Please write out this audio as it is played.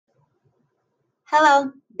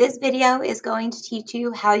Hello, this video is going to teach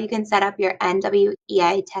you how you can set up your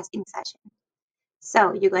NWEA testing session.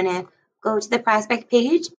 So you're going to go to the prospect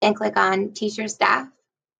page and click on Teacher Staff.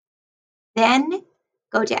 Then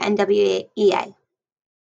go to NWEA.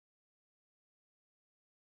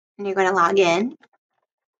 And you're going to log in.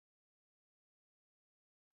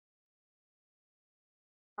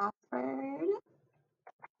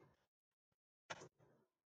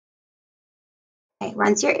 Okay,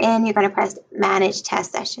 once you're in, you're going to press Manage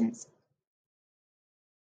Test Sessions.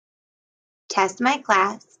 Test My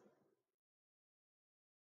Class.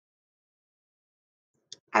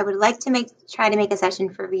 I would like to try to make a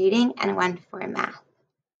session for reading and one for math.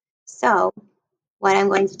 So what I'm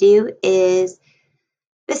going to do is,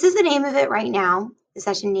 this is the name of it right now, the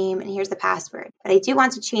session name, and here's the password. But I do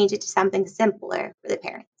want to change it to something simpler for the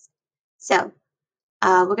parents. So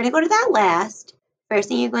we're going to go to that last. First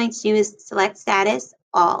thing you're going to do is select Status,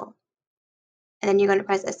 All. And then you're going to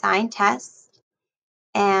press Assign Test.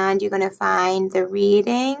 And you're going to find the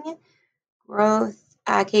Reading, Growth,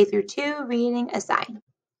 K through 2, Reading, Assign.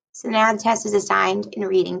 So now the test is assigned in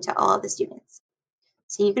reading to all of the students.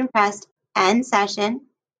 So you can press End Session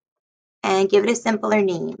and give it a simpler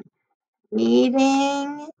name.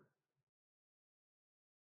 Reading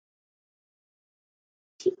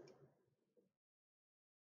T.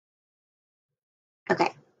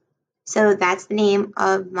 Okay, so that's the name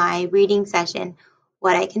of my reading session.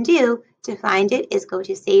 What I can do to find it is go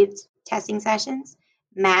to Save Testing Sessions,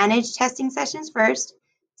 Manage Testing Sessions first,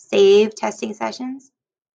 Save Testing Sessions,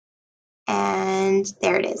 and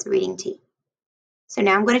there it is, Reading T. So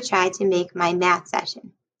now I'm going to try to make my math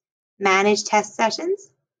session. Manage Test Sessions,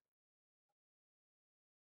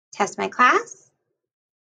 Test My Class,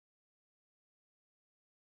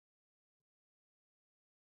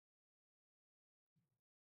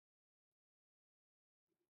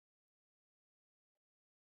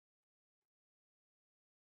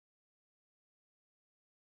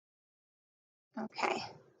 okay.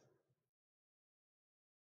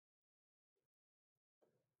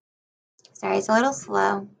 Sorry, it's a little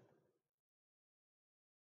slow.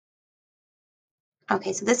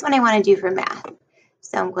 Okay, so this one I want to do for math.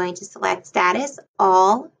 So I'm going to select Status,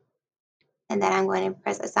 All, and then I'm going to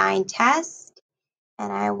press Assign Test,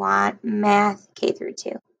 and I want Math K through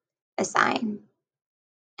 2, Assign.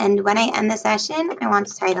 And when I end the session, I want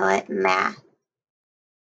to title it Math.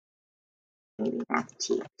 Maybe Math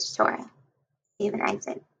Tutorial. Save and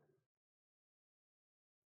exit.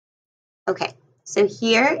 Okay, so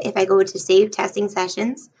here, if I go to Save Testing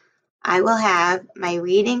Sessions, I will have my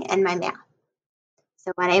reading and my math.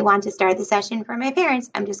 So when I want to start the session for my parents,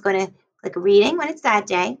 I'm just going to click Reading when it's that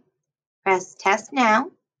day, press Test Now,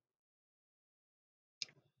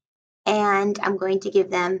 and I'm going to give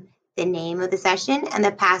them the name of the session and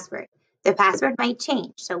the password. The password might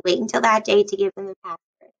change, so wait until that day to give them the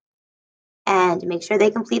password. And make sure they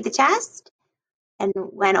complete the test. And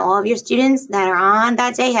when all of your students that are on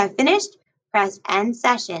that day have finished, press End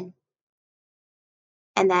Session.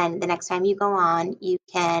 And then the next time you go on, you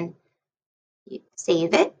can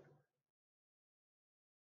save it.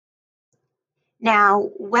 Now,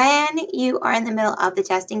 when you are in the middle of the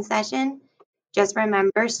testing session, just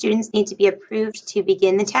remember students need to be approved to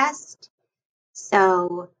begin the test.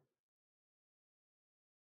 So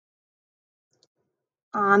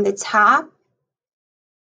on the top,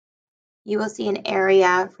 you will see an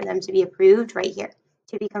area for them to be approved right here,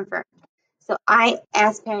 to be confirmed. So I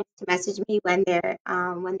ask parents to message me when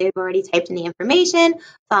they've already typed in the information,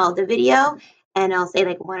 followed the video, and I'll say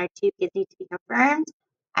like 1 or 2 kids need to be confirmed.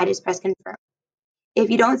 I just press confirm.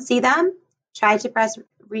 If you don't see them, try to press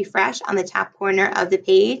refresh on the top corner of the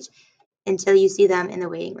page until you see them in the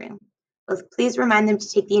waiting room. But please remind them to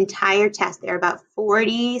take the entire test. There are about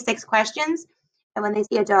 46 questions, and when they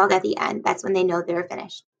see a dog at the end, that's when they know they're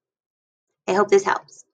finished. I hope this helps.